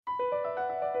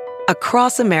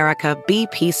Across America,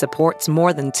 BP supports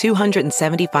more than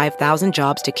 275,000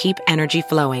 jobs to keep energy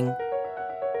flowing.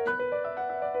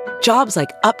 Jobs like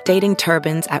updating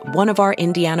turbines at one of our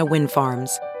Indiana wind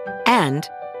farms and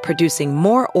producing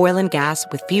more oil and gas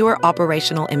with fewer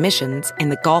operational emissions in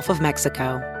the Gulf of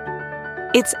Mexico.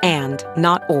 It's and,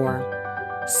 not or.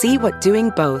 See what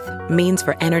doing both means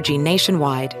for energy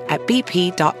nationwide at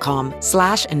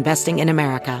bp.com/investing in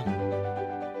America.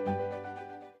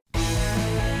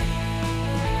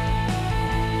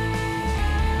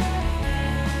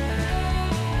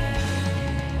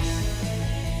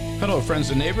 Hello, friends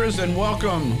and neighbors, and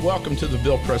welcome to the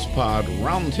Bill Press Pod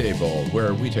Roundtable,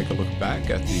 where we take a look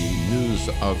back at the news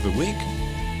of the week.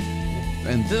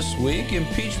 And this week,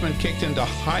 impeachment kicked into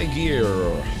high gear.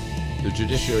 The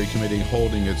Judiciary Committee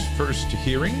holding its first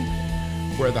hearing,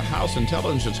 where the House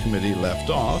Intelligence Committee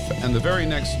left off, and the very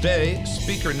next day,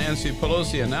 Speaker Nancy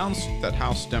Pelosi announced that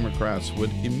House Democrats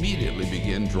would immediately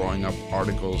begin drawing up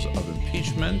articles of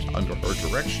impeachment under her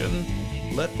direction.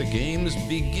 Let the games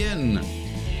begin.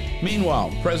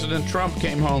 Meanwhile, President Trump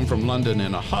came home from London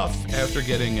in a huff after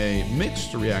getting a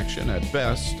mixed reaction at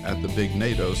best at the big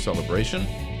NATO celebration.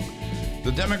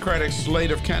 The Democratic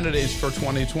slate of candidates for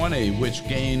 2020, which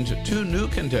gained two new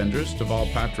contenders,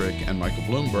 Deval Patrick and Michael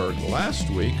Bloomberg,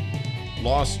 last week,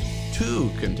 lost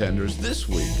two contenders this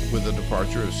week with the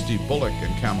departure of Steve Bullock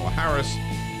and Kamala Harris.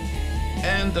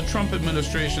 And the Trump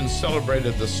administration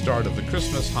celebrated the start of the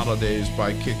Christmas holidays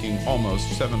by kicking almost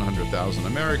 700,000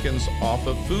 Americans off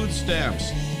of food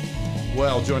stamps.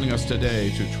 Well, joining us today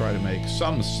to try to make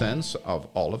some sense of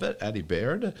all of it, Addy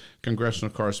Baird,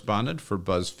 Congressional Correspondent for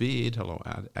BuzzFeed. Hello,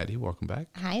 Addy. Welcome back.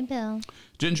 Hi, Bill.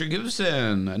 Ginger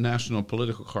Gibson, a national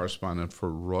political correspondent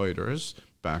for Reuters,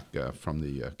 back from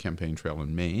the campaign trail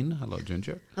in Maine. Hello,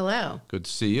 Ginger. Hello. Good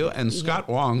to see you. And Scott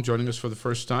Wong joining us for the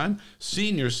first time,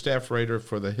 senior staff writer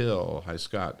for The Hill. Hi,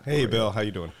 Scott. Hey, Bill. How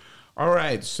you doing? All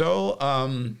right. So,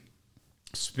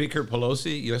 Speaker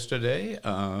Pelosi yesterday,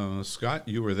 Scott,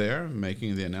 you were there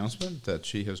making the announcement that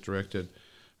she has directed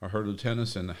her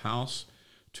lieutenants in the House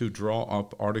to draw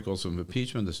up articles of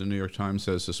impeachment. As the New York Times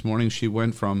says this morning, she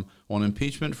went on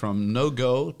impeachment from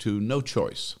no-go to no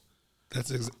choice.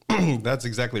 That's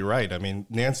exactly right. I mean,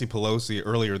 Nancy Pelosi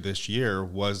earlier this year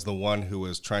was the one who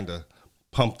was trying to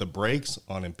pump the brakes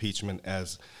on impeachment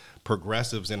as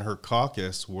progressives in her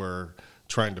caucus were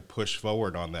trying to push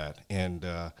forward on that. And,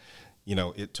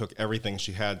 it took everything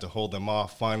she had to hold them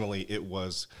off. Finally, it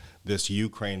was this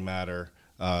Ukraine matter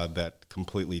that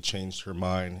completely changed her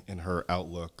mind and her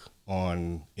outlook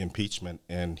on impeachment.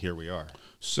 And here we are.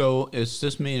 So does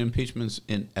this mean impeachment's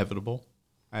inevitable,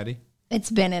 Addy? It's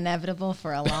been inevitable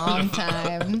for a long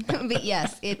time, but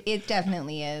yes, it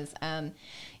definitely is. When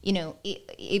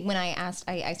I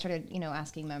started,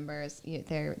 asking members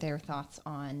their thoughts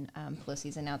on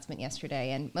Pelosi's announcement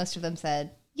yesterday, and most of them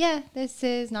said, yeah, this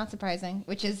is not surprising,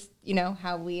 which is,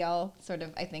 how we all sort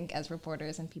of, I think, as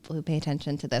reporters and people who pay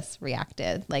attention to this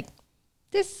reacted. Like,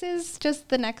 this is just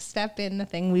the next step in the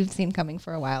thing we've seen coming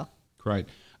for a while. Right.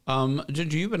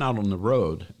 Ginger, you've been out on the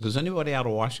road. Does anybody out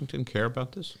of Washington care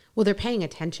about this? Well, they're paying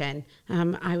attention.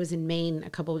 I was in Maine a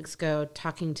couple weeks ago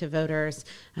talking to voters,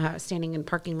 standing in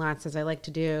parking lots, as I like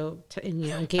to do,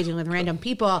 engaging with random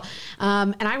people.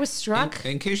 And I was struck.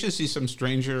 In case you see some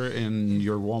stranger in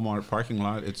your Walmart parking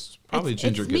lot, it's probably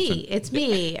Ginger Gibson. It's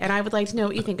me. And I would like to know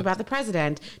what you think about the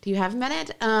president. Do you have a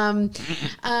minute? No,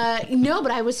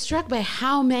 but I was struck by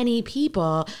how many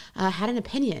people had an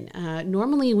opinion.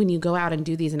 Normally, when you go out and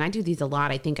do these, and I do these a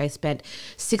lot, I think I spent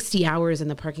 60 hours in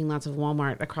the parking lots of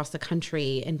Walmart across the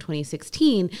country in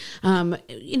 2016.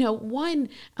 1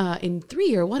 in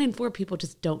 3 or 1 in 4 people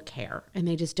just don't care, and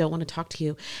they just don't want to talk to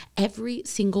you. Every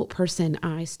single person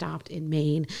I stopped in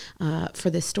Maine for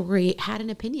this story had an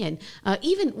opinion.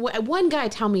 Even one guy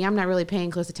told me I'm not really paying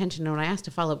close attention, and when I asked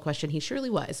a follow-up question, he surely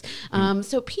was.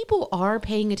 So people are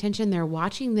paying attention. They're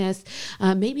watching this.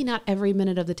 Maybe not every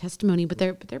minute of the testimony, but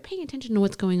they're paying attention to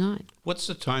what's going on. What's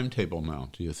the timetable now,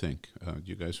 do you think?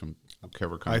 You guys from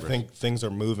cover Congress. I think things are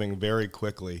moving very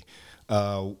quickly.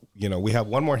 We have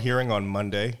one more hearing on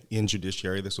Monday in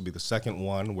Judiciary. This will be the second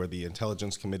one where the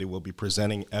Intelligence Committee will be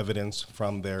presenting evidence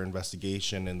from their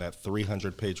investigation in that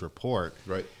 300-page report.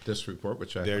 Right, this report,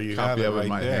 which I have a copy of in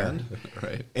my there. hand.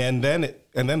 Right. And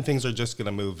then things are just going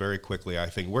to move very quickly, I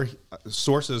think.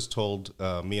 Sources told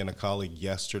me and a colleague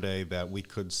yesterday that we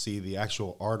could see the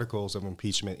actual articles of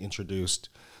impeachment introduced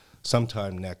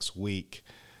sometime next week,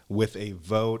 with a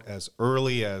vote as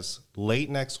early as late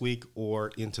next week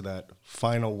or into that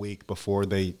final week before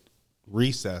they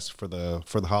recess for the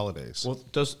holidays. Well,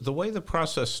 does the way the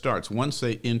process starts, once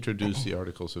they introduce the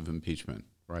articles of impeachment,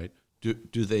 right?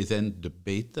 do they then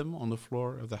debate them on the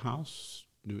floor of the House?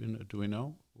 Do we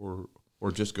know?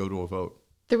 Or just go to a vote?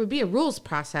 There would be a rules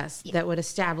process that would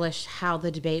establish how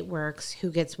the debate works, who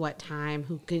gets what time,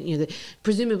 who can,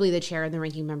 presumably the chair and the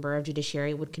ranking member of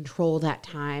Judiciary would control that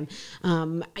time.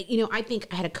 I think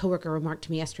I had a coworker remark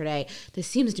to me yesterday, this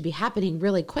seems to be happening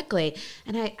really quickly.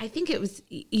 And I think it was,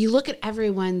 you look at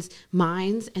everyone's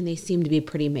minds and they seem to be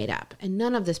pretty made up. And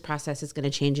none of this process is going to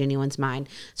change anyone's mind.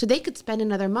 So they could spend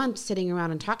another month sitting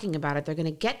around and talking about it. They're going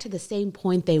to get to the same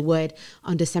point they would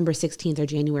on December 16th or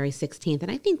January 16th.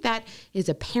 And I think that is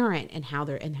apparent in how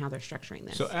they're structuring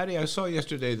this. So, Addy, I saw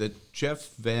yesterday that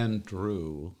Jeff Van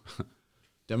Drew,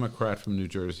 Democrat from New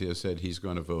Jersey, has said he's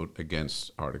going to vote against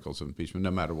articles of impeachment,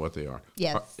 no matter what they are.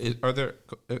 Yes. Are there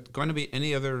going to be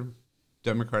any other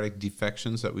Democratic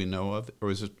defections that we know of,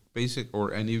 or is it basic,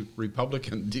 or any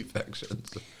Republican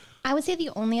defections? I would say the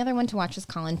only other one to watch is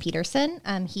Colin Peterson.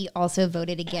 He also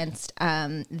voted against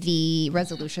the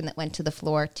resolution that went to the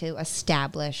floor to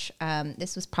establish,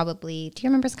 this was probably, do you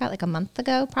remember, Scott, like a month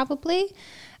ago, probably,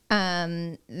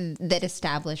 that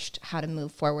established how to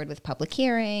move forward with public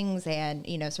hearings and,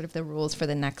 sort of the rules for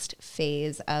the next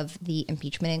phase of the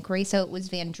impeachment inquiry. So it was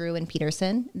Van Drew and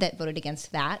Peterson that voted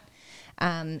against that.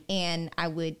 And I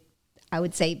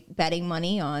would say betting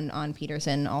money on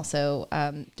Peterson also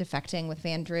defecting with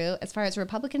Van Drew. As far as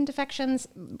Republican defections,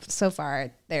 so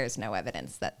far there's no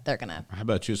evidence that they're gonna. How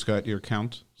about you, Scott? Your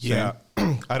count? Yeah,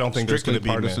 I don't think there's going to be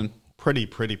partisan.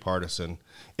 Pretty partisan,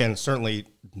 and certainly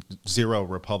zero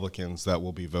Republicans that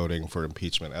will be voting for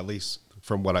impeachment. At least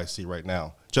from what I see right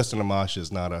now, Justin Amash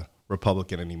is not a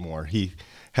Republican anymore. He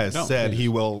has said he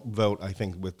will vote, I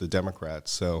think, with the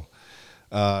Democrats. So.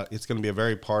 It's going to be a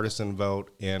very partisan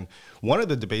vote. And one of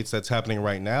the debates that's happening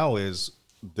right now is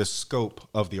the scope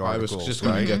of the articles. I was just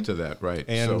going to get to that, right.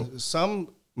 And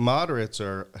some moderates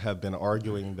have been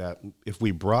arguing that if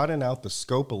we broaden out the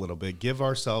scope a little bit, give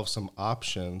ourselves some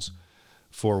options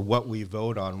for what we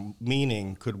vote on,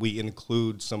 meaning could we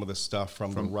include some of the stuff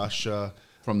from the Russia...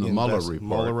 From the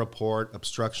Mueller report,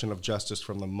 obstruction of justice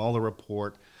from the Mueller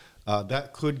report,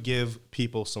 that could give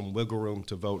people some wiggle room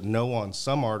to vote no on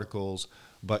some articles,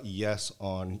 but yes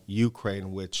on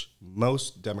Ukraine, which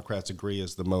most Democrats agree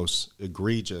is the most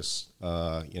egregious,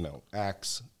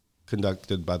 acts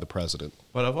conducted by the president.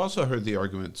 But I've also heard the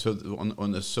argument,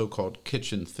 on the so-called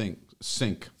kitchen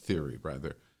sink theory,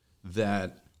 rather,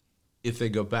 that if they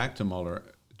go back to Mueller,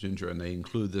 Ginger, and they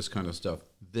include this kind of stuff,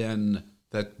 then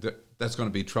that's going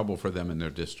to be trouble for them in their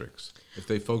districts. If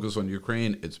they focus on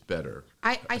Ukraine, it's better.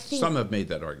 I think some have made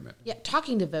that argument. Yeah,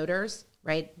 talking to voters,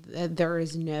 right? There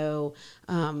is no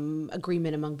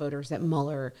agreement among voters that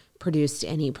Mueller produced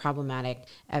any problematic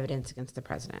evidence against the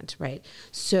president, right?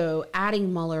 So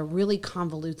adding Mueller really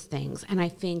convolutes things. And I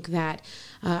think that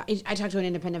I talked to an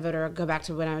independent voter, go back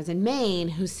to when I was in Maine,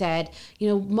 who said,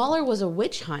 Mueller was a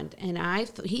witch hunt. And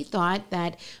he thought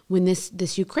that when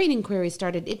this Ukraine inquiry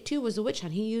started, it too was a witch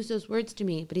hunt. He used those words to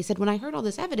me. But he said, when I heard all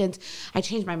this evidence, I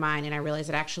changed my mind and I realized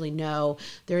that actually, no,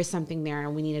 there is something there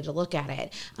and we needed to look at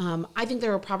it. I think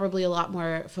there were probably a lot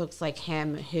more folks like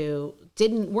him who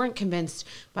weren't convinced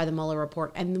by the Mueller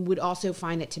report and would also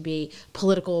find it to be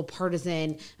political,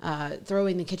 partisan,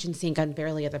 throwing the kitchen sink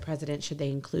unfairly at the president should they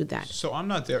include that. So I'm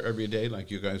not there every day like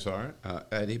you guys are,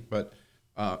 Addy, but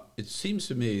it seems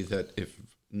to me that if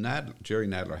Jerry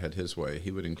Nadler had his way, he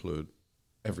would include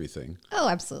everything. Oh,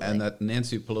 absolutely. And that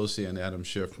Nancy Pelosi and Adam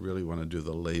Schiff really want to do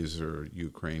the laser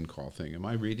Ukraine call thing. Am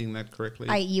I reading that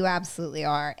correctly? You absolutely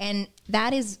are. And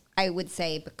that is, I would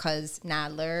say, because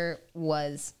Nadler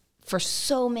was for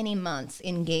so many months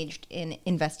engaged in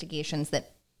investigations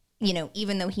that,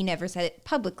 even though he never said it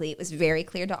publicly, it was very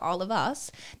clear to all of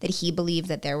us that he believed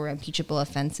that there were impeachable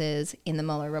offenses in the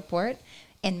Mueller report.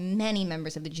 And many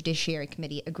members of the Judiciary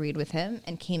Committee agreed with him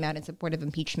and came out in support of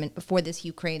impeachment before this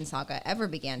Ukraine saga ever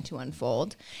began to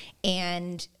unfold.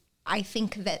 And I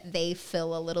think that they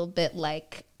feel a little bit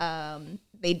like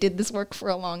they did this work for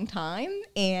a long time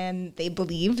and they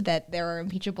believe that there are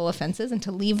impeachable offenses, and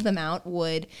to leave them out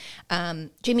would...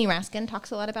 Jamie Raskin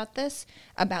talks a lot about this,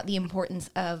 about the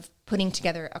importance of putting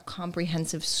together a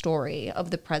comprehensive story of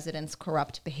the president's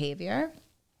corrupt behavior.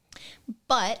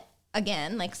 But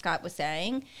again, like Scott was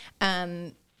saying,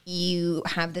 you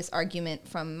have this argument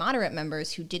from moderate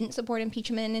members who didn't support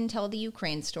impeachment until the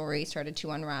Ukraine story started to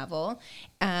unravel,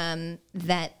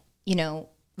 that,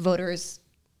 voters,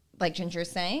 like Ginger's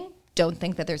saying, don't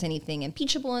think that there's anything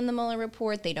impeachable in the Mueller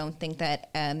report. They don't think that,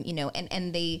 and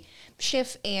they,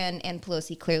 Schiff and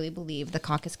Pelosi clearly believe the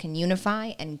caucus can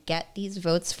unify and get these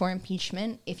votes for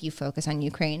impeachment if you focus on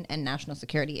Ukraine and national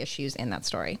security issues in that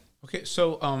story. Okay,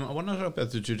 so I want to talk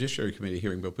about the Judiciary Committee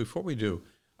hearing, but before we do,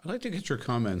 I'd like to get your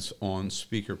comments on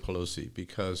Speaker Pelosi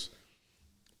because,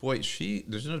 boy,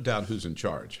 there's no doubt who's in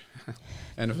charge.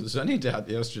 And if there's any doubt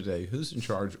yesterday who's in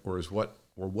charge or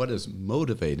what is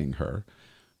motivating her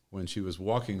when she was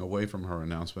walking away from her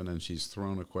announcement and she's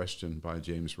thrown a question by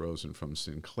James Rosen from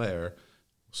Sinclair.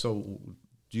 So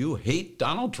do you hate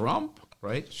Donald Trump?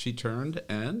 Right? She turned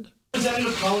and...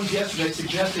 Representative Collins yesterday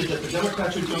suggested that the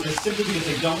Democrats are doing this simply because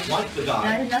they don't like the guy.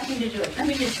 That has nothing to do with it. Let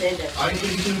me just say this. I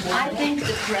think it's important. I think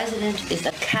the president is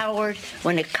a coward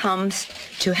when it comes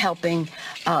to helping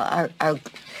our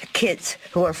kids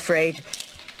who are afraid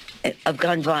of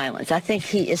gun violence. I think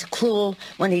he is cruel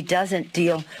when he doesn't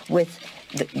deal with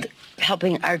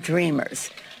helping our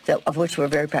dreamers, of which we're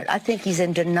very proud. I think he's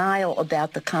in denial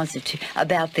about the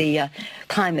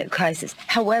climate crisis.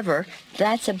 However,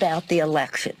 that's about the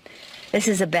election. This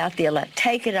is about the election.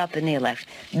 Take it up in the election.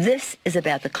 This is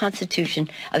about the Constitution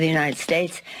of the United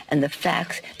States and the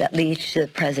facts that lead to the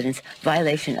president's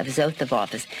violation of his oath of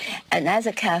office. And as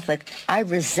a Catholic, I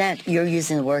resent your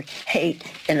using the word hate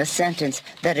in a sentence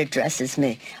that addresses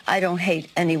me. I don't hate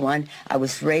anyone. I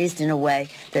was raised in a way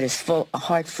that is a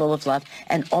heart full of love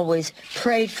and always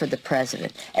prayed for the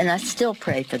president. And I still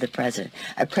pray for the president.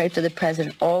 I pray for the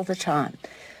president all the time.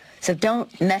 So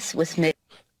don't mess with me.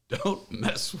 Don't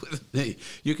mess with me.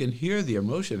 You can hear the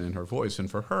emotion in her voice.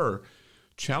 And for her,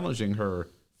 challenging her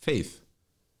faith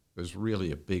is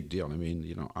really a big deal. I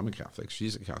mean, I'm a Catholic.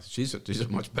 She's a Catholic. She's a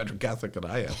much better Catholic than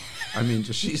I am. I mean,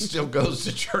 she still goes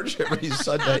to church every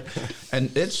Sunday.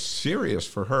 And it's serious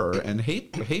for her. And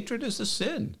hatred is a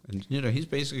sin. And, he's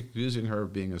basically accusing her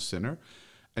of being a sinner.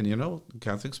 And,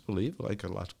 Catholics believe, like a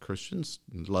lot of Christians,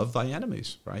 love thy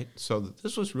enemies, right? So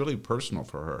this was really personal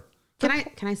for her.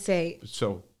 Can I say...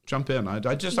 So... Jump in.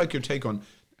 I'd just like your take on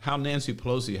how Nancy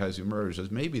Pelosi has emerged as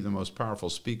maybe the most powerful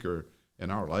speaker in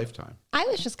our lifetime. I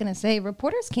was just going to say,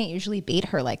 reporters can't usually bait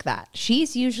her like that.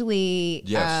 She's usually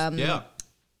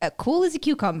cool as a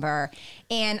cucumber.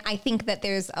 And I think that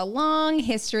there's a long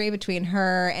history between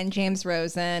her and James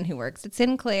Rosen, who works at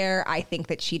Sinclair. I think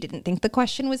that she didn't think the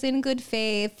question was in good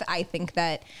faith. I think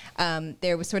that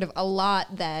there was sort of a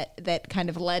lot that kind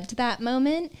of led to that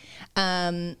moment.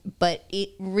 But it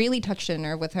really touched a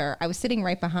nerve with her. I was sitting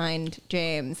right behind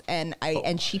James, and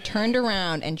she turned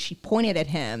around and she pointed at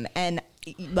him, and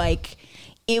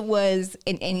it was,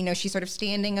 and she's sort of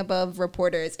standing above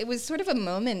reporters. It was sort of a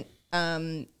moment.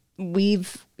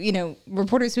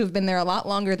 Reporters who have been there a lot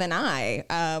longer than I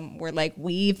were like,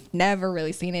 we've never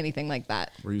really seen anything like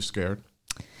that. Were you scared?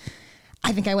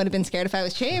 I think I would have been scared if I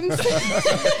was James.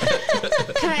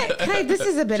 This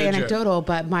is a bit anecdotal,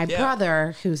 but my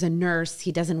brother, who's a nurse,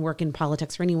 he doesn't work in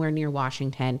politics or anywhere near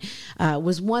Washington,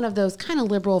 was one of those kind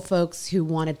of liberal folks who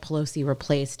wanted Pelosi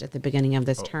replaced at the beginning of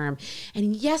this term.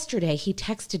 And yesterday he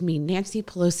texted me, Nancy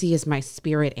Pelosi is my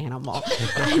spirit animal.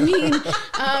 I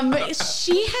mean,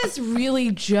 she has really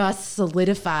just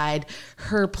solidified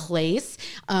her place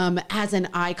as an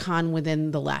icon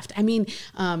within the left. I mean,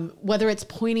 whether it's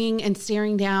pointing and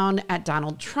staring down at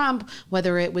Donald Trump,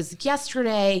 whether it was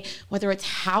yesterday, whether it's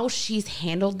how she's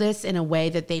handled this in a way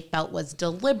that they felt was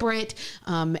deliberate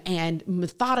and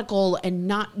methodical and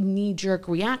not knee-jerk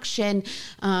reaction.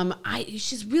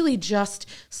 She's really just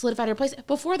solidified her place.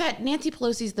 Before that, Nancy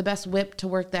Pelosi's the best whip to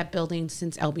work that building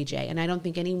since LBJ, and I don't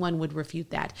think anyone would refute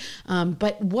that.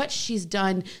 But what she's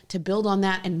done to build on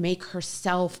that and make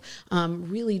herself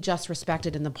really just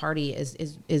respected in the party is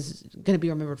going to be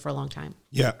remembered for a long time.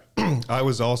 Yeah, I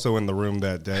was also in the room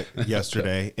that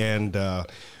yesterday, and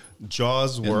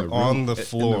jaws were on the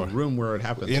floor. In the room where it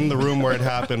happened. In the room where it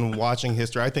happened, watching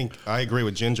history. I think I agree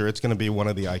with Ginger. It's going to be one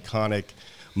of the iconic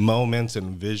moments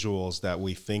and visuals that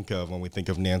we think of when we think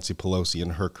of Nancy Pelosi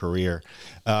and her career,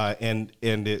 and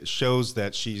it shows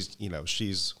that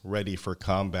she's ready for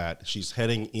combat. She's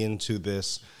heading into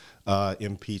this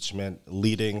impeachment,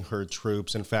 leading her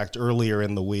troops. In fact, earlier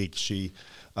in the week, she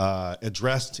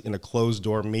addressed in a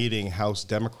closed-door meeting House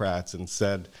Democrats and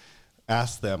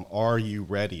asked them, are you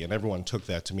ready? And everyone took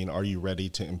that to mean, are you ready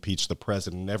to impeach the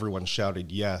president? And everyone shouted,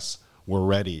 yes, we're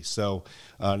ready. So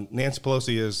Nancy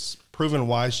Pelosi has proven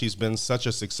why she's been such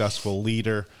a successful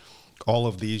leader all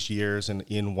of these years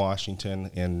in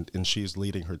Washington, and she's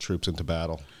leading her troops into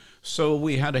battle. So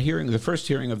we had a hearing, the first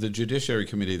hearing of the Judiciary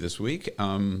Committee this week,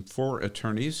 4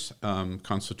 attorneys,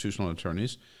 constitutional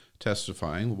attorneys,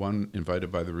 testifying, 1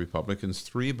 invited by the Republicans,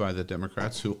 3 by the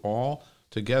Democrats, who all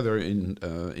together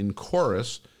in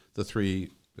chorus, the 3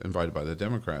 invited by the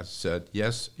Democrats said,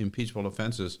 yes, impeachable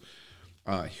offenses.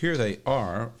 Here they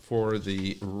are. For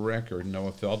the record: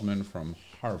 Noah Feldman from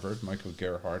Harvard, Michael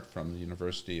Gerhardt from the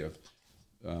University of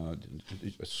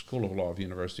School of Law of the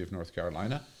University of North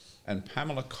Carolina, and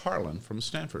Pamela Carlin from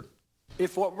Stanford.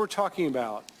 If what we're talking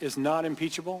about is not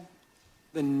impeachable,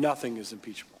 then nothing is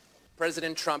impeachable.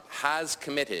 President Trump has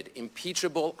committed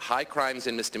impeachable high crimes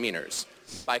and misdemeanors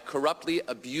by corruptly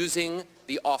abusing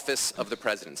the office of the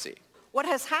presidency. What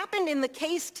has happened in the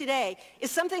case today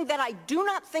is something that I do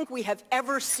not think we have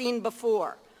ever seen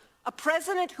before. A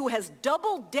president who has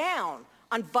doubled down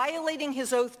on violating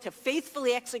his oath to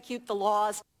faithfully execute the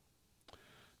laws.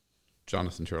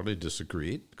 Jonathan Turley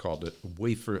disagreed, called it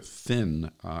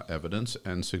wafer-thin evidence,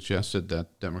 and suggested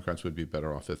that Democrats would be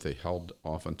better off if they held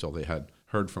off until they had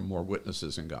heard from more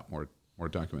witnesses and got more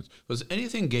documents. Was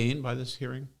anything gained by this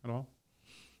hearing at all?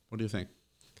 What do you think?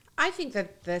 I think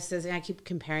that this is, and I keep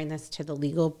comparing this to the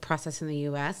legal process in the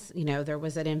U.S. You know, there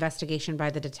was an investigation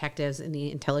by the detectives in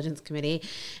the Intelligence Committee,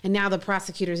 and now the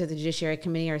prosecutors at the Judiciary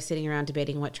Committee are sitting around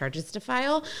debating what charges to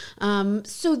file.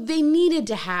 So they needed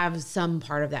to have some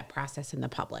part of that process in the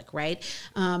public, right?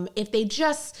 If they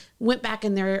just went back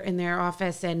in their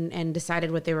office and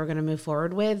decided what they were going to move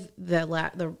forward with,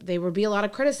 there would be a lot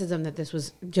of criticism that this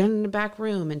was done in a back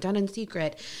room and done in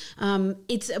secret.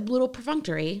 It's a little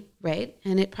perfunctory, right?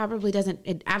 And it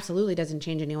absolutely doesn't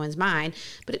change anyone's mind,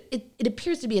 but it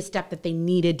appears to be a step that they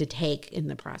needed to take in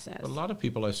the process. A lot of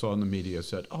people I saw in the media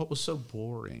said, "Oh, it was so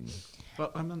boring."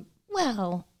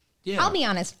 Well, yeah. I'll be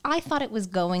honest. I thought it was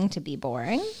going to be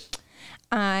boring.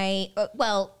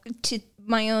 To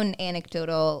my own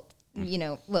anecdotal,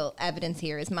 little evidence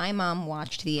here is my mom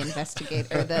watched the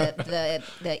investigator, the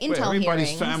intel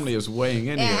everybody's hearings. family is weighing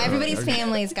in here. Yeah, everybody's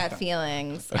family's got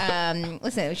feelings.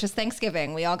 Listen, it was just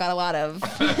Thanksgiving. We all got a lot of.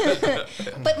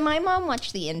 But my mom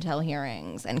watched the intel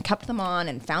hearings and kept them on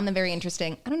and found them very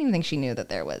interesting. I don't even think she knew that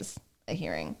there was a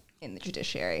hearing in the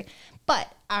judiciary.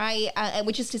 But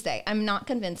which is to say, I'm not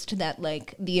convinced that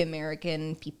the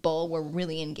American people were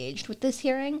really engaged with this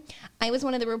hearing. I was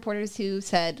one of the reporters who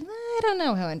said, I don't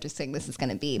know how interesting this is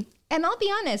going to be. And I'll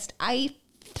be honest, I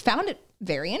found it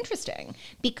very interesting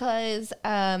because,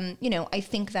 I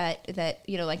think that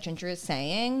like Ginger is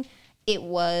saying, it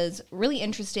was really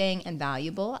interesting and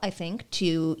valuable, I think,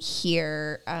 to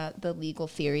hear the legal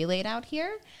theory laid out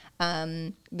here.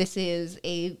 Impeachment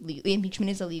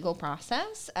is a legal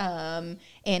process, and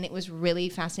it was really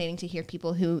fascinating to hear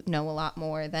people who know a lot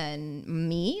more than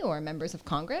me or members of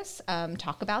Congress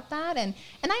talk about that. And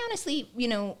I honestly,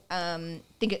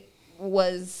 think it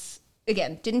was,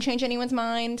 again, didn't change anyone's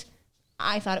mind.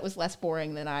 I thought it was less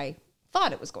boring than I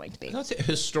thought it was going to be. That's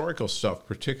historical stuff,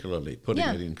 particularly putting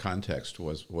it in context,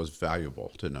 was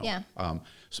valuable to know. Yeah.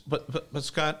 But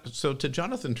Scott, so to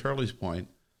Jonathan Turley's point,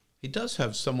 he does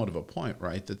have somewhat of a point,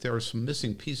 right? That there are some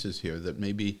missing pieces here that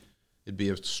maybe it'd be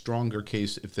a stronger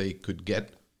case if they could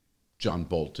get John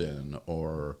Bolton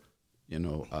or,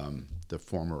 the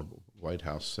former White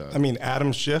House.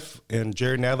 Adam Schiff and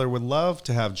Jerry Nadler would love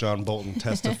to have John Bolton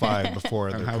testify before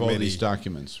the committee. And have all these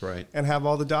documents, right? And have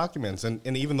all the documents. And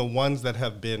even the ones that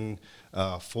have been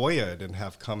FOIA'd and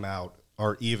have come out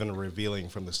are even revealing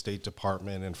from the State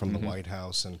Department and from the White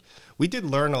House. And we did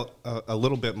learn a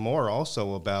little bit more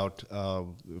also about,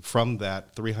 from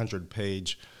that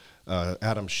 300-page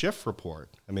Adam Schiff report.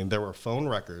 There were phone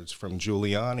records from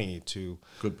Giuliani to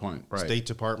good point, right. State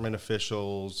Department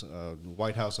officials,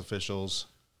 White House officials.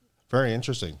 Very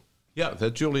interesting. Yeah,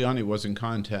 that Giuliani was in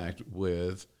contact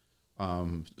with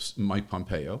Mike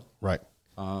Pompeo. Right.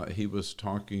 He was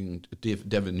talking to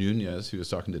Devin Nunes. He was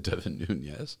talking to Devin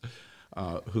Nunes,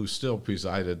 who still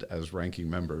presided as ranking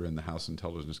member in the House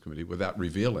Intelligence Committee without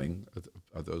revealing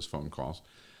those phone calls.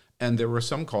 And there were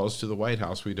some calls to the White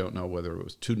House. We don't know whether it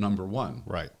was to number one.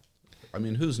 Right.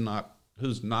 Who's not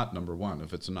number one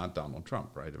if it's not Donald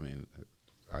Trump, right?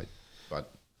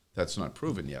 But that's not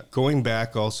proven yet. Going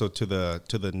back also to the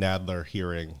Nadler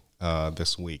hearing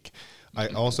this week, I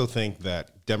also think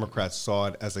that Democrats saw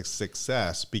it as a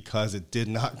success because it did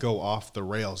not go off the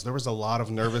rails. There was a lot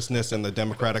of nervousness in the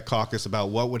Democratic caucus about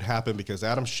what would happen because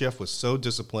Adam Schiff was so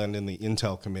disciplined in the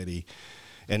Intel Committee,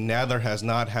 and Nadler has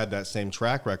not had that same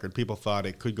track record. People thought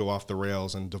it could go off the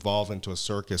rails and devolve into a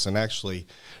circus, and actually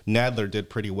Nadler did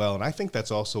pretty well. And I think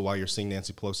that's also why you're seeing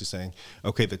Nancy Pelosi saying,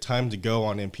 okay, the time to go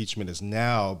on impeachment is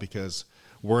now because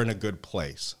we're in a good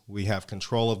place. We have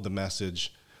control of the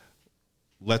message.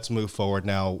 Let's move forward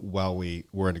now while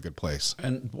we're in a good place.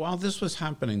 And while this was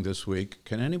happening this week,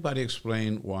 can anybody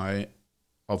explain why,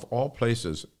 of all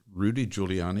places, Rudy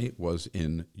Giuliani was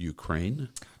in Ukraine?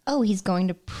 Oh, he's going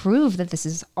to prove that this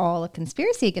is all a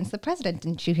conspiracy against the president.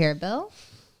 Didn't you hear, Bill?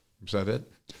 Is that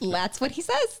it? That's what he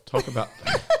says. Talk about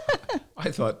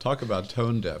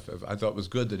tone deaf. I thought it was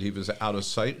good that he was out of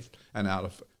sight and out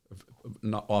of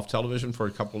off television for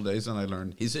a couple of days, and I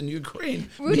learned he's in Ukraine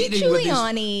Rudy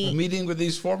Giuliani meeting with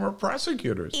these former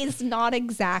prosecutors. Is not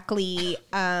exactly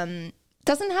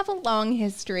doesn't have a long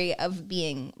history of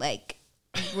being like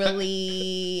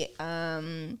really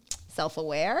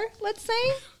self-aware, let's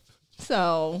say.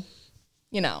 So,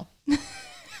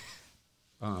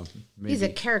 He's a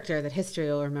character that history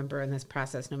will remember in this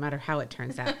process, no matter how it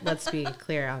turns out. Let's be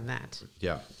clear on that.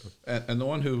 Yeah. And the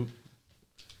one who,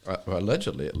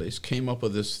 allegedly at least, came up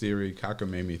with this theory,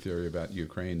 cockamamie theory about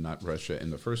Ukraine, not Russia, in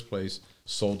the first place,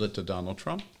 sold it to Donald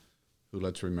Trump, who,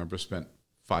 let's remember, spent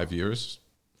 5 years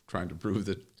trying to prove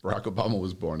that Barack Obama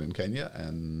was born in Kenya,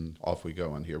 and off we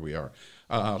go, and here we are.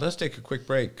 Let's take a quick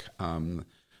break.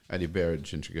 Addy, Baird,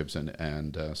 Ginger Gibson,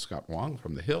 and Scott Wong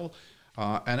from The Hill.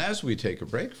 And as we take a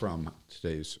break from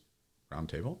today's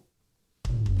roundtable,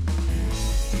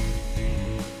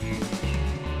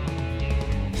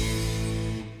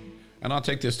 and I'll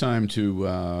take this time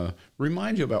to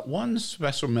remind you about one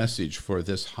special message for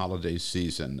this holiday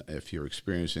season. If you're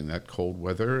experiencing that cold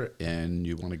weather and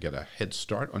you want to get a head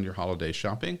start on your holiday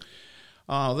shopping,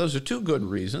 those are two good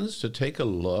reasons to take a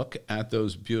look at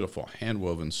those beautiful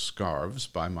hand-woven scarves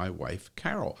by my wife,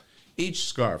 Carol. Each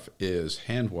scarf is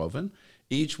hand-woven.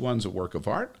 Each one's a work of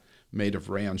art made of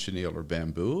rayon, chenille, or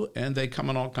bamboo, and they come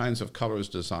in all kinds of colors,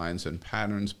 designs, and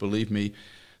patterns. Believe me,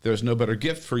 there's no better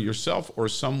gift for yourself or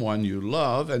someone you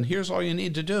love, and here's all you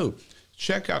need to do.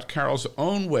 Check out Carol's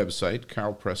own website,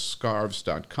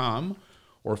 carolpressscarves.com,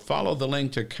 or follow the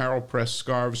link to Carol Press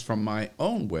Scarves from my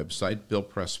own website,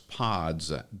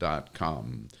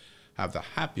 billpresspods.com. Have the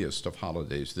happiest of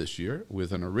holidays this year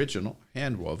with an original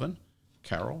hand-woven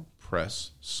Carol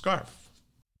Press scarf.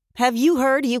 Have you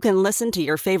heard you can listen to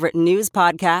your favorite news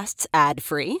podcasts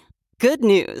ad-free? Good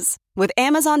news! With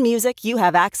Amazon Music, you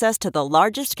have access to the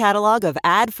largest catalog of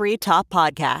ad-free top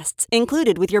podcasts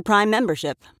included with your Prime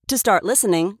membership. To start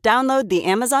listening, download the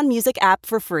Amazon Music app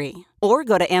for free or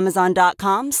go to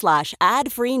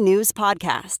amazon.com/ad-free news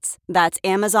podcasts. That's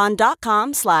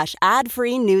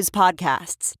amazon.com/ad-free news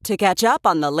podcasts to catch up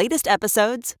on the latest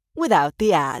episodes without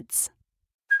the ads.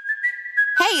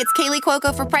 Hey, it's Kaylee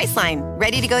Cuoco for Priceline.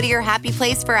 Ready to go to your happy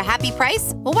place for a happy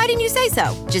price? Well, why didn't you say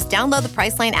so? Just download the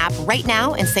Priceline app right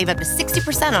now and save up to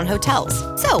 60% on hotels.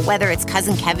 So whether it's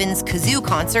Cousin Kevin's Kazoo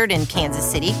Concert in Kansas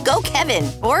City, go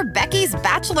Kevin, or Becky's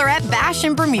Bachelorette Bash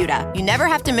in Bermuda, you never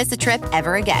have to miss a trip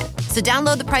ever again. So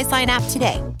download the Priceline app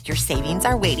today. Your savings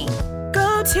are waiting.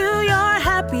 Go to your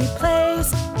happy place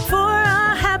for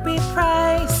a happy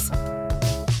price.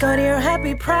 Go to your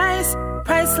happy price,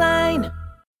 Priceline.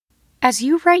 As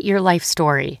you write your life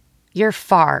story, you're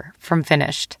far from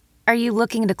finished. Are you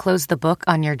looking to close the book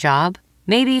on your job?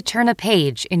 Maybe turn a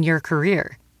page in your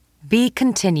career? Be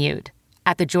continued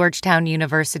at the Georgetown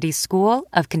University School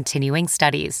of Continuing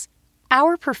Studies.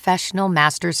 Our professional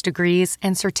master's degrees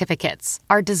and certificates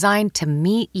are designed to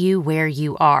meet you where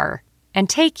you are and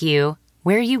take you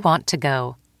where you want to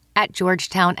go. At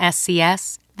Georgetown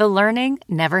SCS, the learning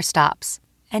never stops,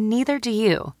 and neither do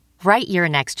you. Write your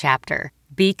next chapter.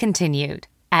 Be continued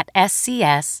at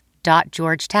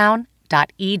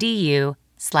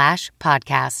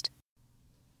scs.georgetown.edu/podcast.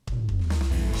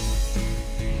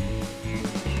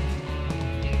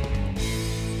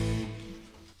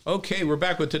 Okay, we're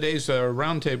back with today's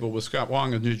roundtable with Scott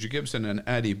Wong and Ginger Gibson and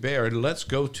Addy Baird. Let's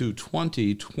go to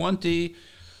 2020.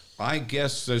 I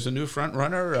guess there's a new front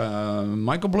runner,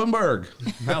 Michael Bloomberg.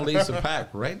 Now leads the pack,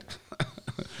 right?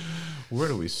 Where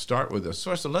do we start with this?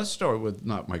 So let's start with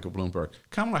not Michael Bloomberg.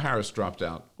 Kamala Harris dropped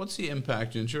out. What's the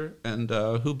impact, Ginger, and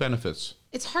who benefits?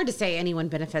 It's hard to say anyone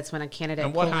benefits when a candidate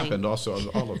And what happened also,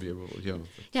 all of you?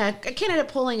 Yeah, a candidate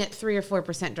polling at 3 or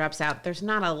 4% drops out. There's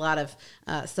not a lot of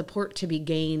support to be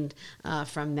gained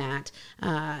from that.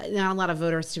 Not a lot of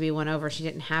voters to be won over. She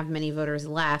didn't have many voters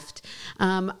left.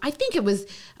 I think it was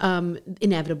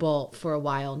inevitable for a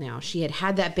while now. She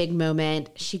had that big moment.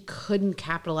 She couldn't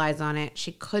capitalize on it.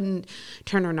 She couldn't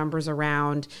turn her numbers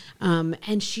around.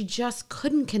 And she just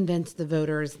couldn't convince the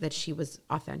voters that she was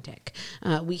authentic.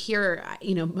 We hear...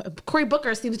 Cory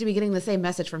Booker seems to be getting the same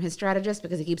message from his strategist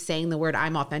because he keeps saying the word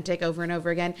 "I'm authentic" over and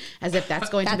over again, as if that's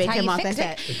going to make him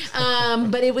authentic.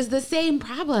 But it was the same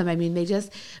problem. I mean,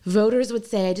 voters would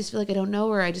say, "I just feel like I don't know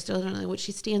her. I just don't know what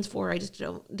she stands for. I just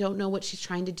don't know what she's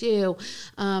trying to do."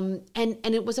 And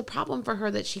it was a problem for her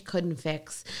that she couldn't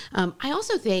fix. I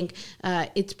also think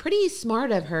it's pretty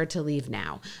smart of her to leave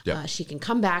now. Yep. She can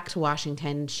come back to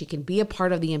Washington. She can be a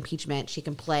part of the impeachment. She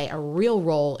can play a real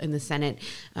role in the Senate,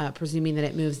 presuming that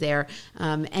it moves there,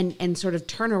 and sort of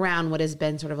turn around what has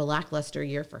been sort of a lackluster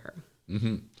year for her.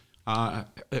 Mm-hmm.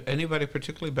 Anybody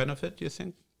particularly benefit, do you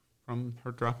think? from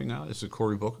her dropping out? Is it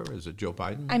Cory Booker? Is it Joe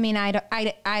Biden? I mean,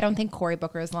 I don't think Cory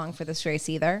Booker is long for this race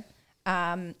either.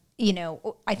 You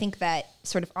know, I think that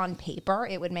sort of on paper,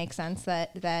 it would make sense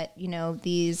that you know,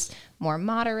 these more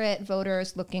moderate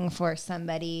voters looking for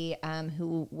somebody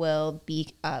who will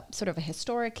be sort of a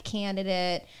historic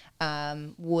candidate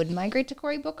would migrate to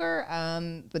Cory Booker,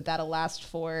 but that'll last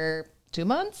for 2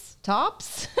 months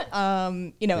tops.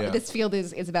 This field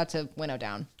is about to winnow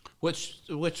down. Which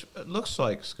looks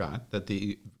like, Scott, that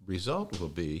the result will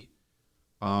be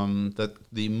that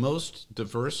the most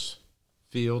diverse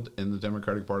field in the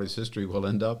Democratic Party's history will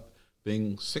end up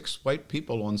being 6 white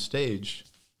people on stage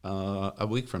a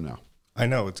week from now. I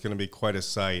know it's going to be quite a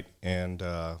sight, and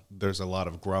there's a lot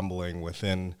of grumbling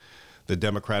within the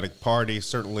Democratic Party,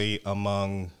 certainly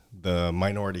among the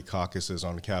minority caucuses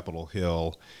on Capitol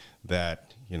Hill,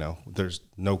 that, you know, there's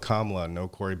no Kamala, no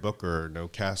Cory Booker, no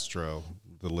Castro.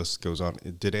 The list goes on.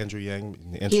 Did Andrew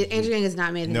Yang? Andrew Yang has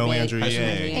not made the debate. Andrew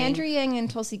Yang. Andrew Yang and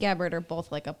Tulsi Gabbard are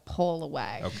both like a poll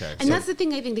away. Okay. And that's the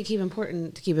thing I think to keep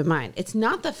in mind. It's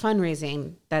not the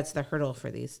fundraising that's the hurdle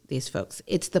for these folks.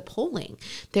 It's the polling.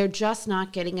 They're just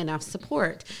not getting enough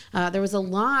support. There was a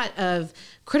lot of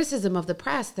criticism of the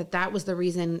press that was the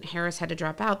reason Harris had to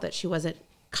drop out, that she wasn't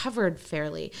covered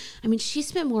fairly. I mean, she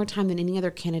spent more time than any other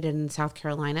candidate in South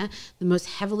Carolina, the most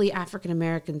heavily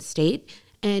African-American state,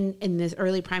 and in this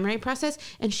early primary process,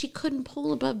 and she couldn't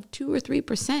poll above 2 or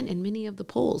 3% in many of the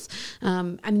polls. I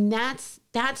mean,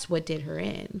 that's what did her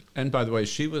in. And by the way,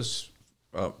 she was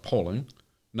polling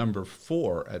number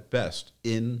 4 at best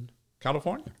in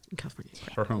California.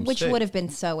 Her home Which state. would have been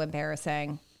so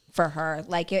embarrassing for her.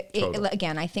 Like Totally.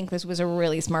 Again, I think this was a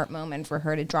really smart moment for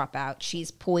her to drop out. She's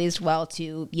poised well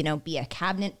to, you know, be a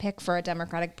cabinet pick for a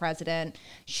Democratic president.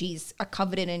 She's a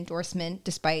coveted endorsement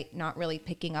despite not really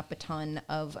picking up a ton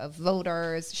of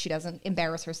voters. She doesn't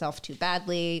embarrass herself too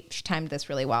badly. She timed this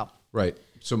really well. Right.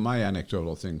 So my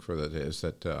anecdotal thing for that is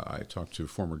that I talked to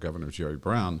former Governor Jerry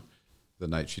Brown the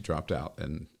night she dropped out,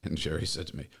 and Jerry said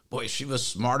to me, "Boy, she was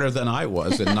smarter than I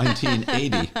was in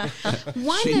 1980.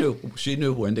 She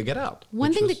knew when to get out."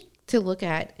 One thing to look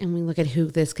at, and we look at who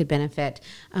this could benefit,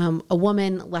 a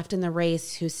woman left in the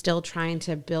race who's still trying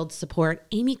to build support,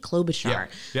 Amy Klobuchar.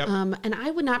 Yep. And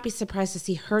I would not be surprised to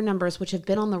see her numbers, which have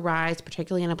been on the rise,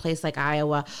 particularly in a place like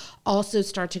Iowa, also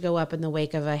start to go up in the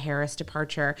wake of a Harris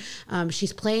departure.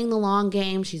 She's playing the long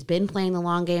game. She's been playing the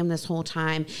long game this whole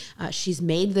time. She's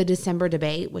made the December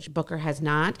debate, which Booker has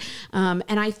not. And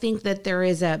I think that there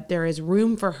is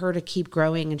room for her to keep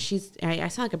growing. And I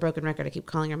sound like a broken record. I keep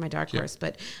calling her my dark horse,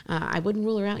 but I wouldn't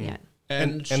rule her out yet.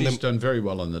 And she's done very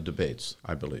well in the debates,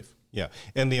 I believe. Yeah.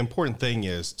 And the important thing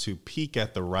is to peak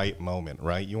at the right moment,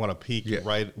 right? You want to peak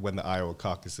right when the Iowa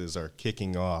caucuses are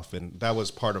kicking off. And that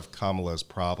was part of Kamala's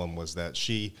problem, was that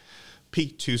she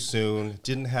peaked too soon,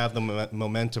 didn't have the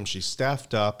momentum. She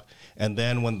staffed up. And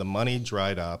then when the money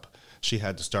dried up, she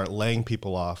had to start laying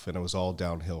people off, and it was all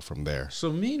downhill from there.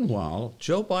 So meanwhile,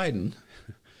 Joe Biden,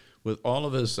 with all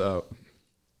of his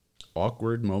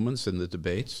awkward moments in the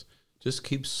debates, just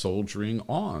keeps soldiering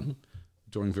on,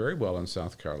 doing very well in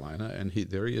South Carolina, and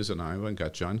there he is in Iowa, and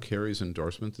got John Kerry's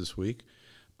endorsement this week,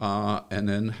 and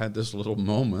then had this little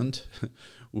moment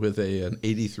with an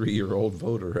 83-year-old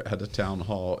voter at a town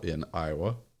hall in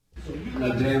Iowa.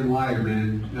 A damn liar,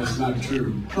 man. That's not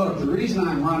true. Look, the reason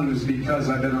I'm running is because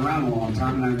I've been around a long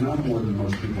time and I know more than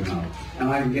most people know. And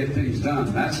I can get things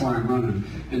done. That's why I'm running.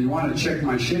 And you want to check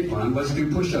my shape run, let's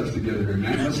do push-ups together here,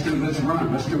 man. Let's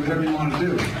run. Let's do whatever you want to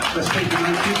do. Let's take the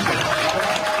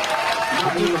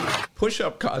night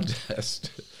push-up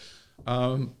contest.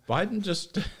 Biden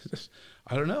just,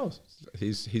 I don't know.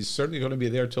 He's certainly going to be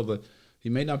there he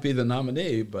may not be the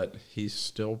nominee, but he's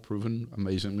still proven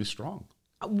amazingly strong.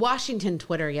 Washington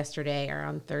Twitter yesterday, or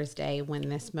on Thursday, when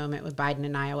this moment with Biden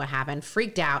in Iowa happened,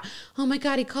 freaked out. Oh my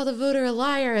God, he called a voter a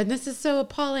liar, and this is so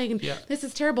appalling, and this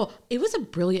is terrible. It was a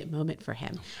brilliant moment for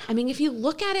him. I mean, if you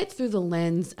look at it through the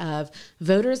lens of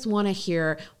voters want to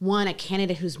hear, a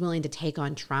candidate who's willing to take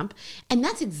on Trump, and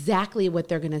that's exactly what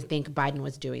they're going to think Biden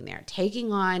was doing there,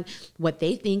 taking on what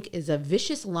they think is a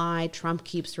vicious lie Trump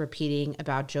keeps repeating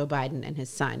about Joe Biden and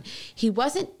his son. He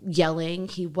wasn't yelling.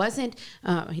 He wasn't,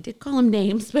 he did call him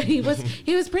names, but he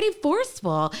was pretty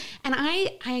forceful. And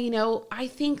I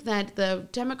think that the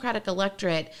Democratic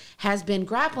electorate has been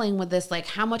grappling with this, like,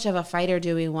 how much of a fighter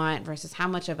do we want versus how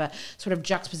much of a sort of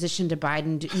juxtaposition to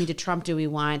Biden, to Trump do we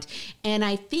want? And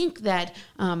I think that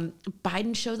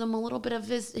Biden showed them a little bit of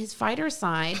his fighter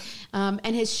side,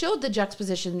 and has showed the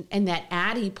juxtaposition and that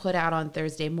ad he put out on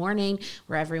Thursday morning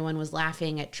where everyone was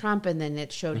laughing at Trump, and then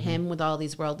it showed him with all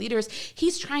these world leaders.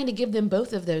 He's trying to give them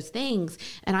both of those things.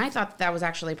 And I thought that was was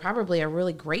actually probably a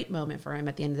really great moment for him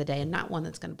at the end of the day, and not one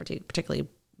that's going to be particularly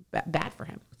bad for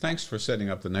him. Thanks for setting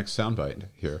up the next soundbite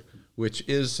here, which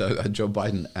is a Joe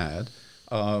Biden ad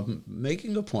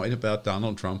making a point about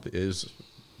Donald Trump is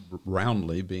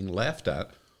roundly being laughed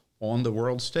at on the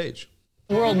world stage.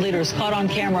 World leaders caught on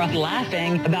camera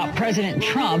laughing about President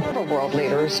Trump. World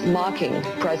leaders mocking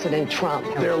President Trump.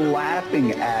 They're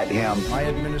laughing at him. My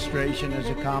administration has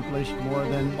accomplished more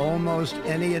than almost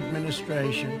any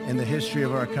administration in the history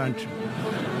of our country.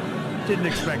 Didn't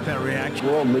expect that reaction.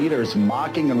 World leaders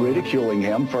mocking and ridiculing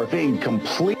him for being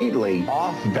completely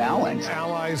off balance.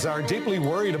 Allies are deeply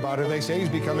worried about him. They say he's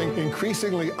becoming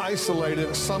increasingly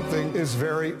isolated. Something is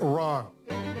very wrong.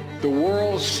 The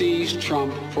world sees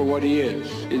Trump for what he is,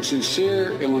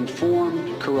 insincere,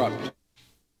 ill-informed, corrupt.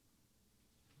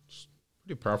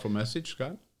 Pretty powerful message,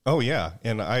 Scott. Oh, yeah.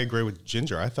 And I agree with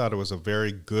Ginger. I thought it was a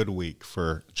very good week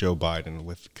for Joe Biden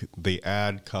with the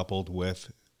ad coupled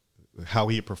with how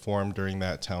he performed during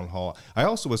that town hall. I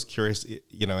also was curious,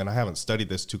 and I haven't studied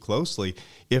this too closely,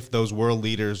 if those world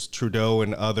leaders, Trudeau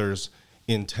and others,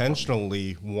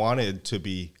 intentionally wanted to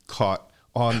be caught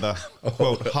on the,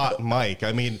 quote, hot mic.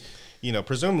 I mean,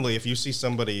 presumably if you see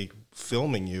somebody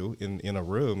filming you in a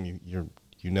room,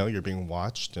 you're being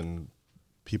watched, and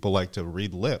people like to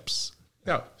read lips.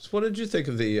 Yeah. So what did you think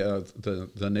of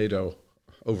the NATO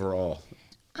overall?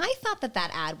 I thought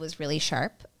that ad was really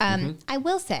sharp. I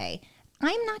will say,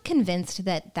 I'm not convinced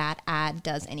that ad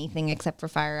does anything except for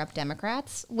fire up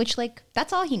Democrats, which,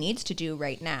 that's all he needs to do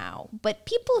right now. But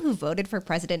people who voted for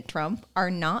President Trump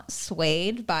are not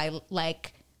swayed by,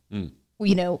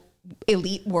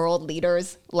 elite world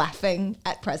leaders laughing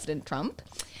at President Trump.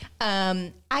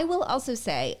 I will also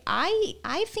say,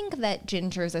 I think that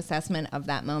Ginger's assessment of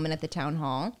that moment at the town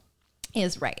hall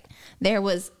is right. There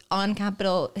was on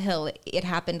Capitol Hill, it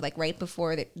happened right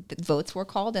before the votes were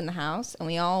called in the House, and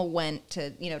we all went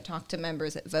to, talk to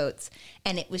members at votes,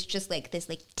 and it was just this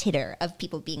titter of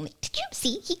people being like, did you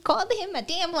see he called him a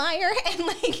damn liar?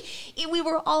 And we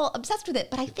were all obsessed with it,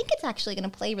 but I think it's actually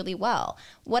going to play really well.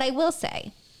 What I will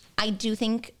say, I do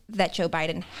think that Joe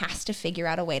Biden has to figure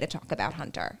out a way to talk about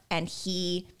Hunter, and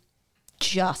he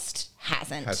just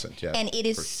hasn't. Yeah. And it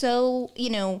is so,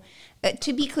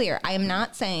 to be clear, I'm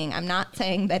not saying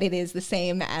that it is the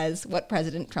same as what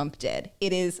President Trump did.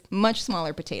 It is much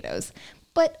smaller potatoes.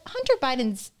 But Hunter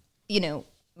Biden's,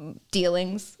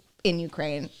 dealings in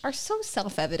Ukraine are so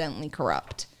self-evidently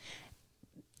corrupt.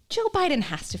 Joe Biden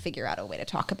has to figure out a way to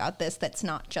talk about this that's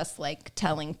not just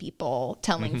telling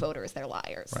voters they're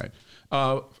liars.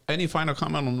 Right. Any final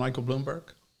comment on Michael Bloomberg?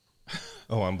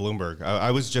 Oh, on Bloomberg.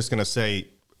 I was just going to say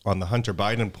on the Hunter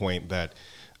Biden point that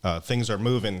things are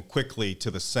moving quickly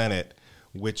to the Senate,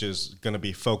 which is going to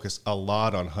be focused a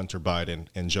lot on Hunter Biden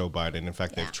and Joe Biden. In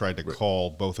fact, they've tried to call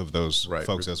both of those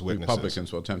folks as witnesses.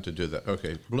 Republicans will attempt to do that.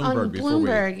 Okay, Bloomberg.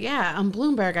 On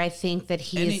Bloomberg, I think that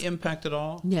he's... Any impact at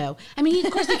all? No. I mean,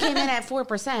 of course, he came in at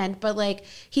 4%, but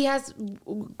he has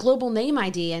global name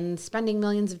ID and spending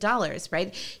millions of dollars,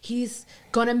 right? He's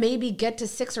going to maybe get to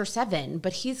 6 or 7,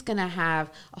 but he's going to have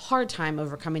a hard time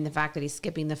overcoming the fact that he's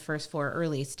skipping the first 4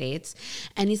 early states,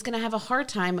 and he's going to have a hard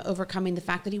time overcoming the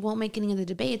fact that he won't make any of the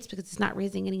debates because he's not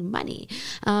raising any money.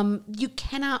 You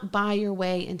cannot buy your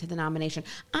way into the nomination.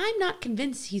 I'm not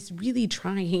convinced he's really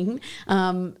trying,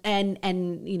 and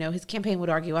his campaign would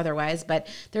argue otherwise, but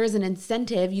there is an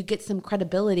incentive. You get some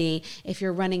credibility if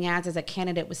you're running ads as a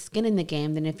candidate with skin in the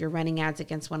game than if you're running ads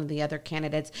against one of the other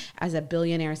candidates as a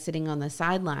billionaire sitting on the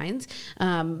sidelines.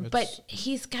 But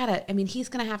he's going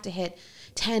to have to hit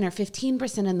 10 or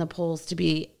 15% in the polls to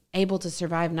be able to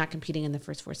survive not competing in the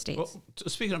first 4 states. Well,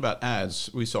 speaking about ads,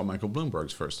 we saw Michael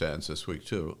Bloomberg's first ads this week,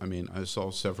 too. I mean, I saw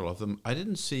several of them. I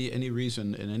didn't see any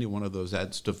reason in any one of those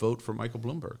ads to vote for Michael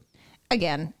Bloomberg.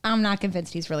 Again, I'm not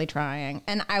convinced he's really trying.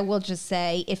 And I will just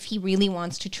say, if he really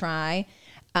wants to try,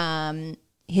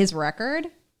 his record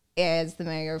as the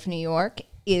mayor of New York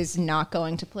is not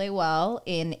going to play well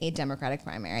in a Democratic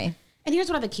primary. And here's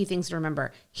one of the key things to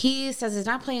remember. He says he's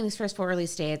not playing these first 4 early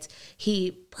states.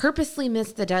 He purposely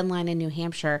missed the deadline in New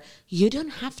Hampshire. You don't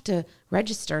have to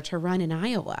register to run in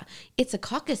Iowa. It's a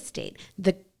caucus state.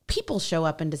 The people show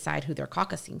up and decide who they're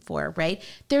caucusing for, right?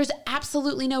 There's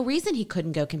absolutely no reason he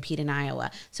couldn't go compete in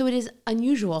Iowa. So it is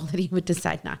unusual that he would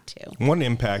decide not to. One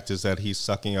impact is that he's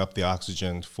sucking up the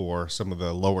oxygen for some of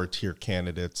the lower tier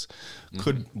candidates,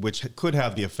 which could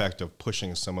have the effect of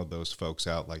pushing some of those folks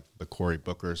out, like the Cory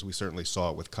Bookers. We certainly saw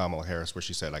it with Kamala Harris, where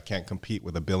she said, I can't compete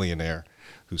with a billionaire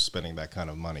who's spending that kind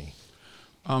of money.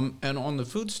 And on the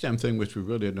food stamp thing, which we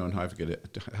really don't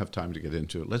have time to get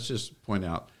into, let's just point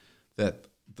out that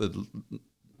the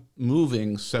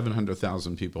moving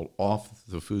 700,000 people off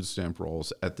the food stamp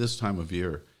rolls at this time of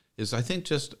year is, I think,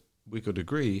 just, we could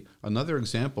agree, another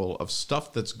example of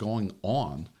stuff that's going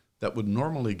on that would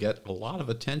normally get a lot of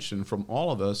attention from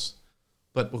all of us,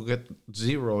 but will get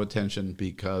zero attention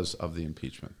because of the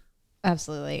impeachment.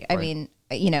 Absolutely. Right. I mean,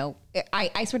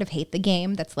 I sort of hate the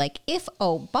game that's like, if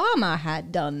Obama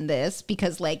had done this,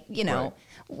 because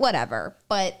whatever.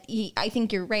 But I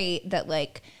think you're right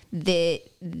that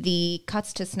the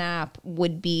cuts to SNAP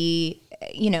would be,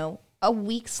 a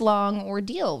weeks long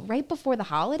ordeal right before the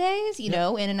holidays, in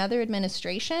another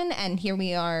administration. And here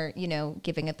we are,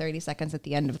 giving it 30 seconds at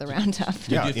the end of the roundup.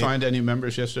 Did you find any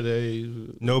members yesterday?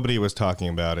 Nobody was talking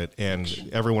about it,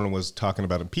 and everyone was talking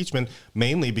about impeachment,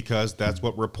 mainly because that's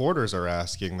what reporters are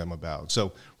asking them about.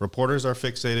 So reporters are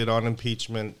fixated on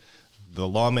impeachment. The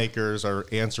lawmakers are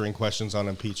answering questions on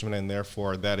impeachment, and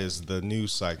therefore that is the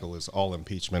news cycle, is all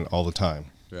impeachment all the time.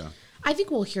 Yeah. I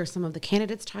think we'll hear some of the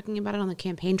candidates talking about it on the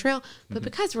campaign trail, but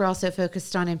because we're also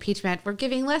focused on impeachment, we're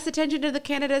giving less attention to the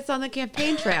candidates on the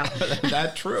campaign trail.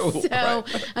 That's true. So,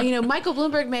 Michael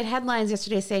Bloomberg made headlines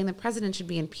yesterday saying the president should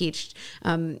be impeached.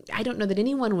 I don't know that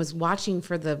anyone was watching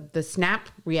for the snap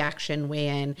reaction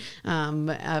weigh-in from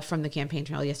the campaign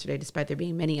trail yesterday, despite there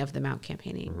being many of them out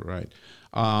campaigning. Right.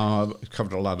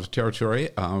 Covered a lot of territory.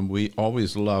 We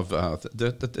always love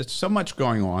that there's so much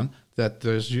going on that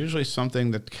there's usually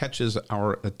something that catches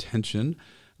our attention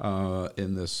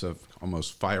in this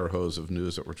almost fire hose of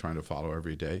news that we're trying to follow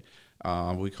every day.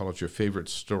 We call it your favorite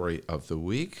story of the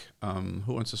week.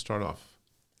 Who wants to start off?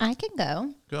 I can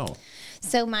go. Go.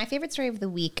 So my favorite story of the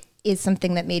week is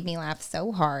something that made me laugh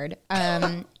so hard.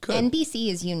 NBC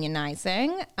is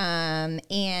unionizing,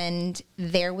 and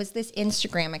there was this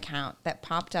Instagram account that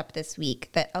popped up this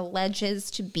week that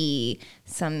alleges to be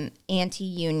some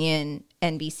anti-union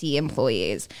NBC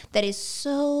employees. That is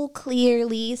so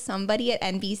clearly somebody at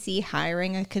NBC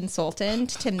hiring a consultant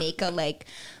to make a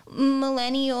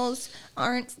millennials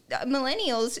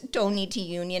don't need to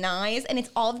unionize, and it's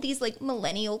all of these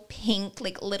millennial pink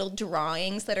little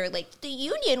drawings that are the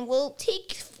union will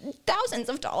take thousands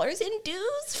of dollars in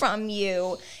dues from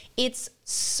you. It's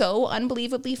so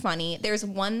unbelievably funny. There's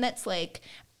one that's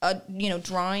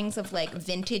drawings of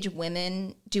vintage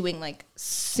women doing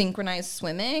synchronized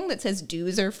swimming that says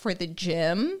dues are for the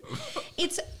gym.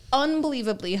 It's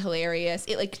unbelievably hilarious.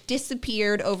 It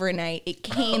disappeared overnight. It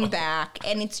came back,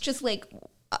 and it's just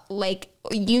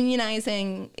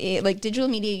unionizing, digital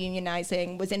media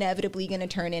unionizing was inevitably going to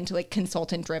turn into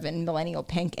consultant driven millennial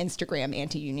pink Instagram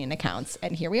anti-union accounts,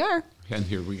 and here we are. And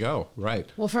here we go. Right.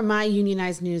 Well, from my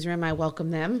unionized newsroom, I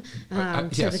welcome them to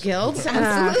yes. the guilds.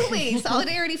 Absolutely.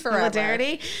 Solidarity forever.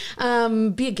 Solidarity.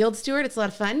 Be a guild steward. It's a lot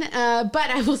of fun. But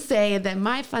I will say that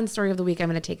my fun story of the week, I'm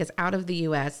going to take us out of the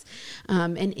U.S.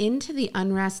 And into the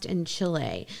unrest in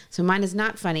Chile. So mine is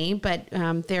not funny, but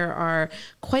there are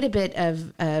quite a bit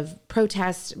of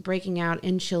protests breaking out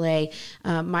in Chile.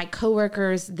 My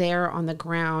coworkers there on the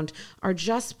ground are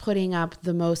just putting up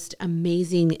the most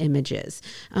amazing images.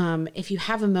 If you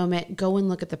have a moment, go and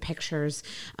look at the pictures.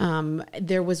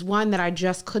 There was one that I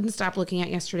just couldn't stop looking at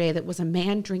yesterday that was a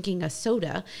man drinking a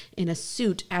soda in a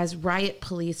suit as riot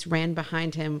police ran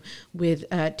behind him with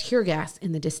tear gas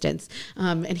in the distance.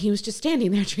 And he was just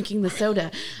standing there drinking the soda.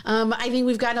 I think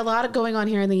we've got a lot going on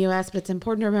here in the U.S., but it's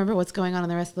important to remember what's going on in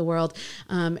the rest of the world.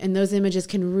 And those images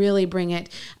can really bring it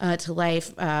to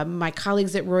life. My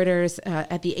colleagues at Reuters,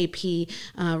 at the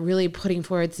AP, really putting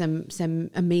forward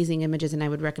some amazing images, and I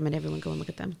would recommend everyone go and look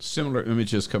at them. Similar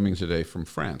images coming today from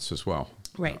France as well.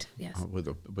 Right, yes. With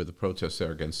the protests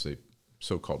there against the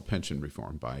so-called pension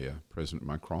reform by President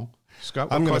Macron. Scott,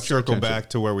 I'm going to circle back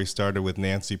to where we started with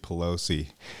Nancy Pelosi.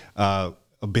 A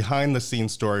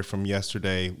behind-the-scenes story from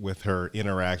yesterday with her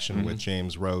interaction with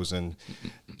James Rosen.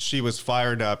 She was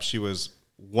fired up. She was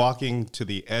walking to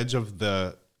the edge of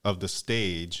the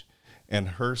stage, and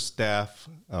her staff,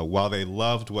 while they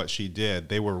loved what she did,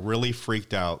 they were really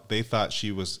freaked out. They thought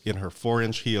she was in her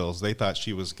 4-inch heels. They thought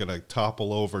she was going to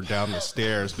topple over down the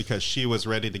stairs because she was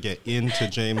ready to get into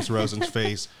James Rosen's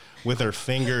face with her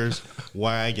fingers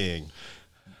wagging.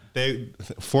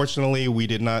 Fortunately, we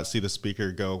did not see the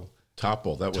speaker go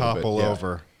topple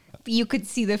over. You could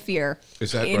see the fear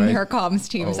in her comms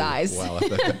team's eyes. Wow,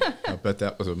 I bet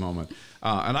that was a moment.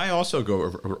 And I also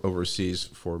go overseas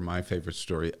for my favorite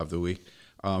story of the week.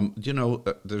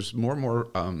 There's more and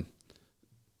more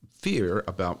fear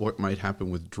about what might happen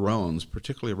with drones,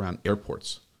 particularly around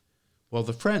airports. Well,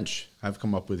 the French have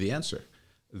come up with the answer.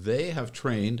 They have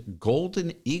trained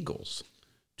golden eagles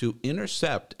to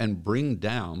intercept and bring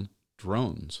down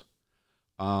drones.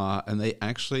 And they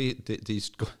actually,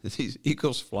 these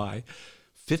eagles fly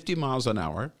 50 miles an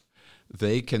hour.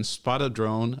 They can spot a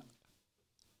drone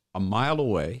a mile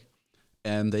away,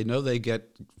 and they know they get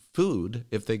food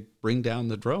if they bring down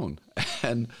the drone.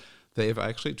 And they've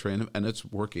actually trained them, and it's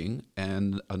working.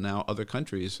 And now other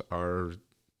countries are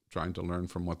trying to learn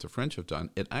from what the French have done.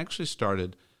 It actually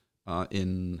started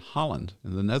in Holland,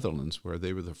 in the Netherlands, where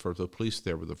they were the police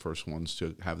there were the first ones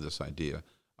to have this idea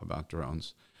about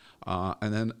drones.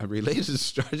 And then a related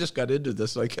story, I just got into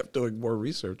this, so I kept doing more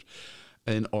research.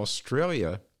 In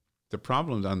Australia, the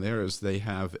problem down there is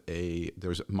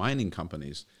there's mining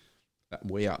companies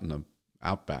way out in the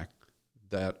outback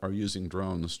that are using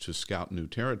drones to scout new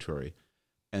territory.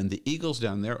 And the eagles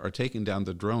down there are taking down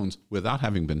the drones without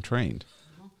having been trained.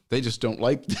 They just don't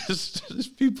like this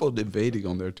people invading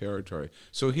on their territory.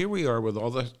 So here we are with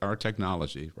all our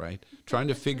technology, right? Trying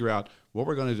to figure out what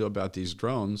we're going to do about these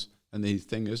drones. And the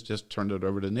thing is, just turn it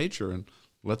over to nature and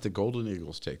let the golden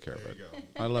eagles take care of it.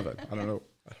 I love it. I don't know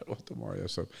what the Mario.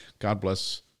 So God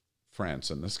bless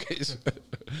France in this case.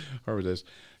 However it is.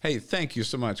 Hey, thank you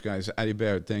so much, guys. Addy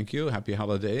Baird, thank you. Happy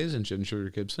holidays. And Ginger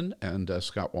Gibson and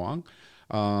Scott Wong.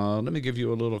 Let me give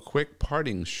you a little quick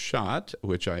parting shot,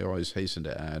 which I always hasten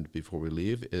to add before we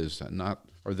leave,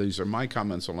 these are my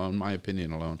comments alone, my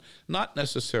opinion alone, not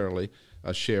necessarily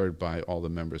shared by all the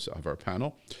members of our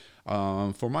panel.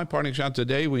 For my parting shot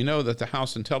today, we know that the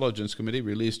House Intelligence Committee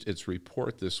released its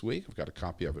report this week. I've got a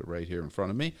copy of it right here in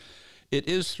front of me. It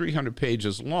is 300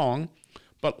 pages long,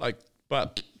 but like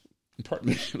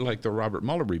the Robert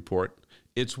Mueller report,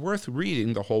 it's worth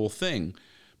reading the whole thing,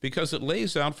 because it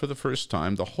lays out for the first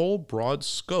time the whole broad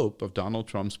scope of Donald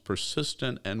Trump's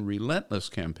persistent and relentless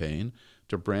campaign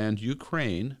to brand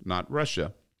Ukraine, not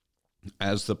Russia,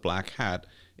 as the black hat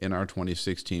in our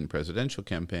 2016 presidential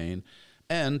campaign,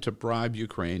 and to bribe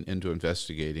Ukraine into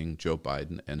investigating Joe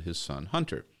Biden and his son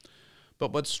Hunter.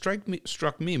 But what struck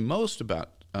me most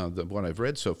about what I've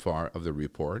read so far of the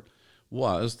report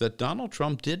was that Donald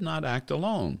Trump did not act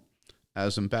alone.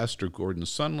 As Ambassador Gordon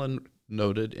Sondland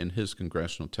noted in his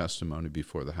congressional testimony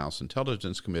before the House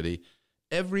Intelligence Committee,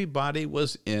 everybody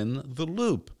was in the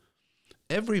loop.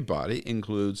 Everybody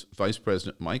includes Vice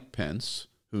President Mike Pence,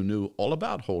 who knew all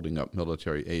about holding up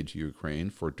military aid to Ukraine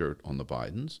for dirt on the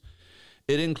Bidens.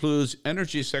 It includes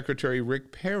Energy Secretary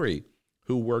Rick Perry,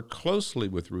 who worked closely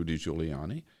with Rudy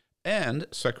Giuliani, and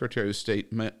Secretary of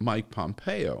State Mike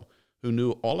Pompeo, who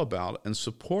knew all about and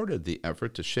supported the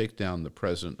effort to shake down the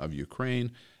president of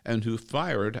Ukraine, and who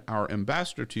fired our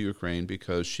ambassador to Ukraine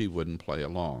because she wouldn't play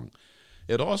along.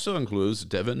 It also includes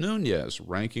Devin Nunes,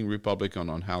 ranking Republican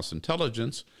on House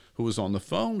Intelligence, who was on the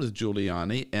phone with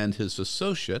Giuliani and his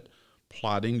associate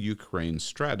plotting Ukraine's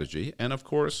strategy. And of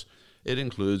course, it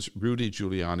includes Rudy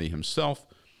Giuliani himself,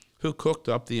 who cooked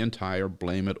up the entire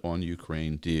blame it on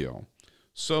Ukraine deal.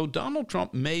 So Donald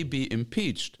Trump may be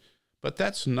impeached, but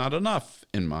that's not enough,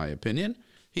 in my opinion.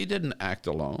 He didn't act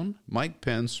alone. Mike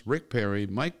Pence, Rick Perry,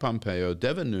 Mike Pompeo,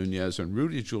 Devin Nunes, and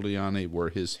Rudy Giuliani were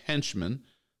his henchmen.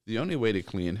 The only way to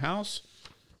clean house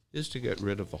is to get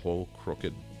rid of the whole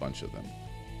crooked bunch of them.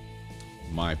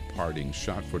 My parting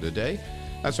shot for today.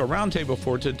 That's our roundtable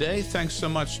for today. Thanks so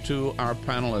much to our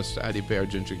panelists, Addy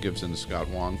Baird, Ginger Gibson, and Scott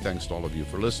Wong. Thanks to all of you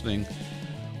for listening.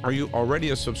 Are you already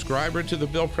a subscriber to the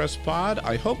Bill Press Pod?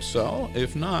 I hope so.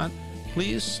 If not,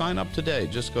 please sign up today.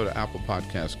 Just go to Apple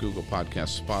Podcasts, Google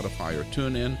Podcasts, Spotify, or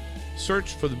TuneIn.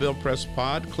 Search for the Bill Press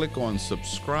Pod, click on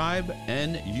subscribe,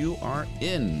 and you are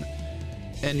in.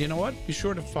 And you know what? Be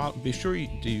sure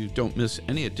you don't miss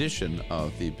any edition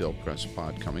of the Bill Press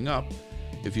Pod coming up.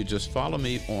 If you just follow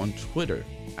me on Twitter,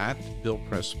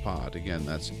 @BillPressPod. Again,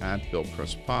 that's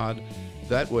 @BillPressPod.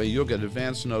 That way you'll get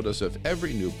advance notice of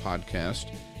every new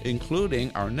podcast,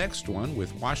 including our next one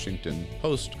with Washington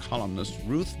Post columnist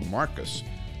Ruth Marcus,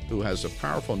 who has a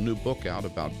powerful new book out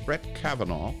about Brett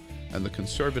Kavanaugh and the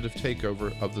conservative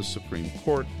takeover of the Supreme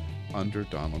Court under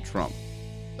Donald Trump.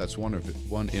 That's one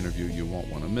interview you won't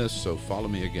want to miss, so follow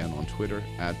me again on Twitter,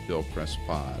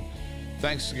 @BillPressPod.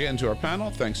 Thanks again to our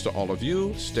panel. Thanks to all of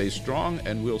you. Stay strong,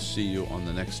 and we'll see you on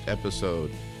the next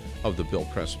episode of the Bill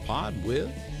Press Pod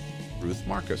with Ruth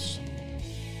Marcus.